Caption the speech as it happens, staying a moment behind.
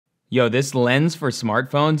Yo, this lens for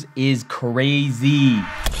smartphones is crazy.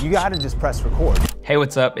 You gotta just press record. Hey,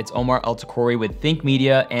 what's up? It's Omar with Think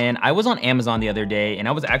Media, and I was on Amazon the other day, and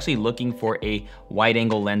I was actually looking for a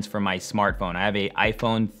wide-angle lens for my smartphone. I have a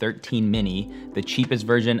iPhone 13 mini, the cheapest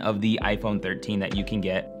version of the iPhone 13 that you can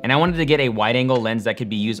get. And I wanted to get a wide-angle lens that could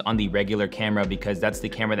be used on the regular camera because that's the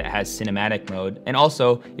camera that has cinematic mode. And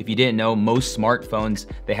also, if you didn't know, most smartphones,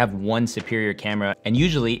 they have one superior camera, and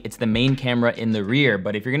usually it's the main camera in the rear.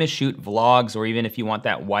 But if you're gonna shoot vlogs, or even if you want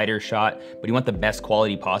that wider shot, but you want the best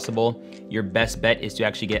quality possible, your best bet is to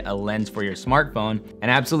actually get a lens for your smartphone.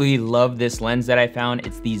 And I absolutely love this lens that I found.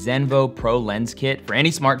 It's the Xenvo Pro Lens Kit for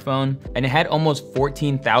any smartphone, and it had almost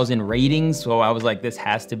 14,000 ratings, so I was like, this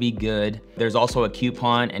has to be good. There's also a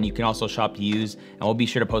coupon, and you can also shop to use, and we'll be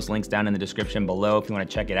sure to post links down in the description below if you wanna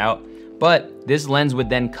check it out. But this lens would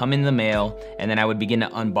then come in the mail, and then I would begin to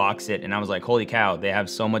unbox it, and I was like, holy cow, they have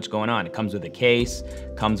so much going on. It comes with a case,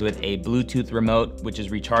 comes with a Bluetooth remote, which is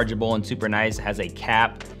rechargeable and super nice, it has a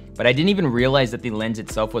cap, but I didn't even realize that the lens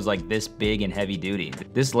itself was like this big and heavy duty.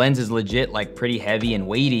 This lens is legit like pretty heavy and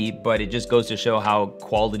weighty, but it just goes to show how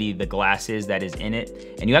quality the glass is that is in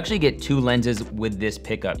it. And you actually get two lenses with this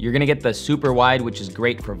pickup. You're gonna get the super wide, which is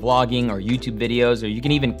great for vlogging or YouTube videos, or you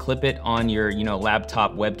can even clip it on your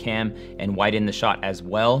laptop webcam and widen the shot as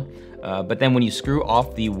well. But then when you screw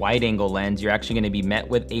off the wide angle lens, you're actually gonna be met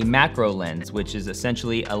with a macro lens, which is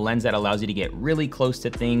essentially a lens that allows you to get really close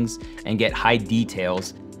to things and get high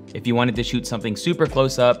details. If you wanted to shoot something super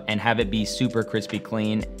close up and have it be super crispy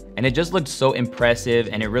clean. And it just looked so impressive,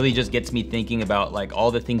 and it really just gets me thinking about like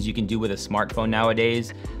all the things you can do with a smartphone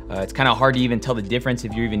nowadays. It's kind of hard to even tell the difference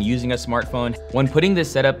if you're even using a smartphone. When putting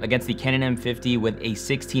this setup against the Canon M50 with a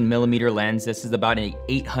 16mm lens, this is about an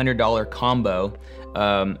 $800 combo.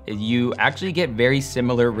 You actually get very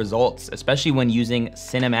similar results, especially when using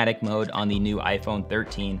cinematic mode on the new iPhone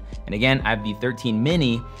 13. And again, I have the 13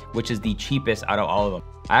 mini, which is the cheapest out of all of them.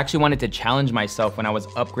 I actually wanted to challenge myself when I was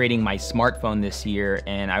upgrading my smartphone this year,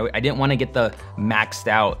 and I didn't want to get the maxed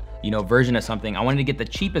out version of something. I wanted to get the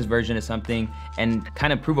cheapest version of something and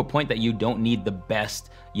kind of prove a point that you don't need the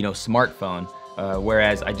best smartphone.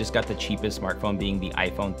 Whereas I just got the cheapest smartphone being the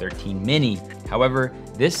iPhone 13 mini. However,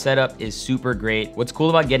 this setup is super great. What's cool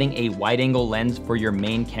about getting a wide angle lens for your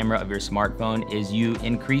main camera of your smartphone is you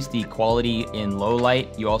increase the quality in low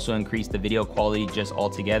light. You also increase the video quality just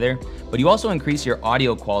altogether, but you also increase your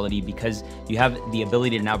audio quality because you have the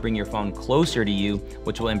ability to now bring your phone closer to you,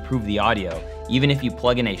 which will improve the audio. Even if you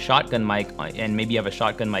plug in a shotgun mic and maybe you have a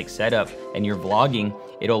shotgun mic setup and you're vlogging,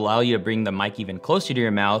 it'll allow you to bring the mic even closer to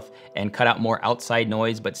your mouth and cut out more outside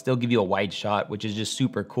noise, but still give you a wide shot, which is just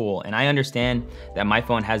super cool. And I understand that my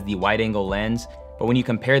phone has the wide angle lens, but when you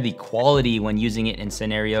compare the quality when using it in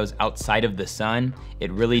scenarios outside of the sun,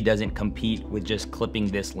 it really doesn't compete with just clipping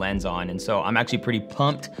this lens on. And so I'm actually pretty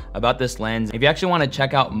pumped about this lens. If you actually wanna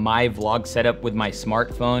check out my vlog setup with my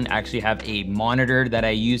smartphone, I actually have a monitor that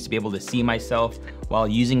I use to be able to see myself while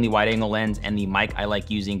using the wide angle lens and the mic I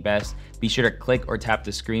like using best. Be sure to click or tap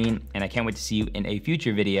the screen, and I can't wait to see you in a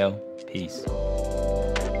future video. Peace.